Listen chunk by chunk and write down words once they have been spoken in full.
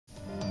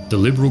The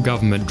Liberal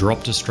government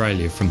dropped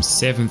Australia from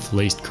 7th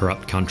least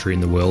corrupt country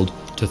in the world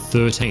to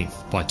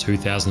 13th by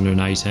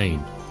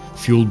 2018,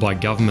 fueled by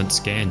government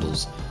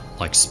scandals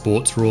like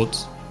sports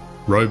rorts,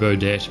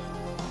 robo-debt,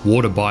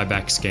 water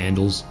buyback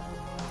scandals,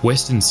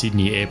 Western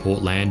Sydney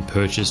airport land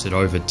purchased at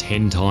over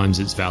 10 times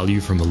its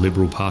value from a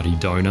Liberal Party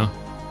donor,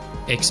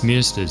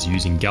 ex-ministers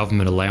using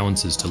government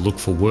allowances to look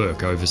for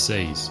work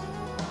overseas,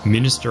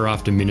 minister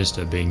after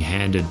minister being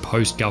handed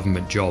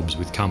post-government jobs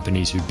with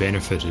companies who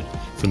benefited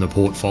from the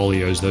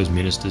portfolios those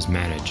ministers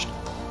managed,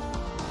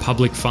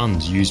 public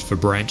funds used for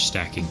branch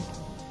stacking,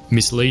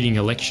 misleading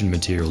election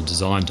material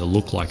designed to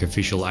look like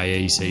official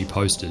AEC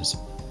posters,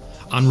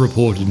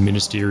 unreported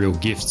ministerial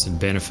gifts and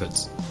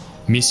benefits,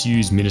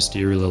 misused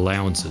ministerial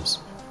allowances,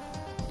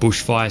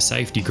 bushfire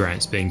safety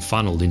grants being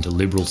funneled into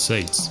Liberal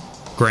seats,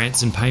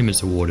 grants and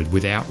payments awarded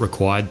without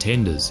required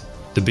tenders,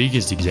 the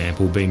biggest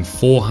example being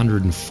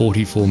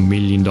 $444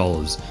 million,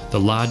 the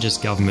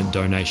largest government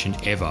donation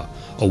ever,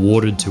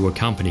 awarded to a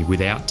company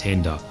without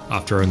tender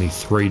after only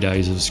 3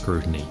 days of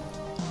scrutiny.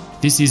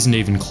 This isn't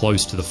even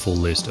close to the full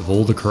list of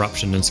all the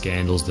corruption and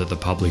scandals that the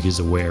public is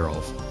aware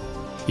of.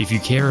 If you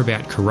care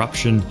about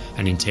corruption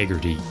and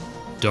integrity,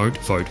 don't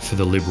vote for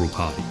the Liberal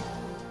Party.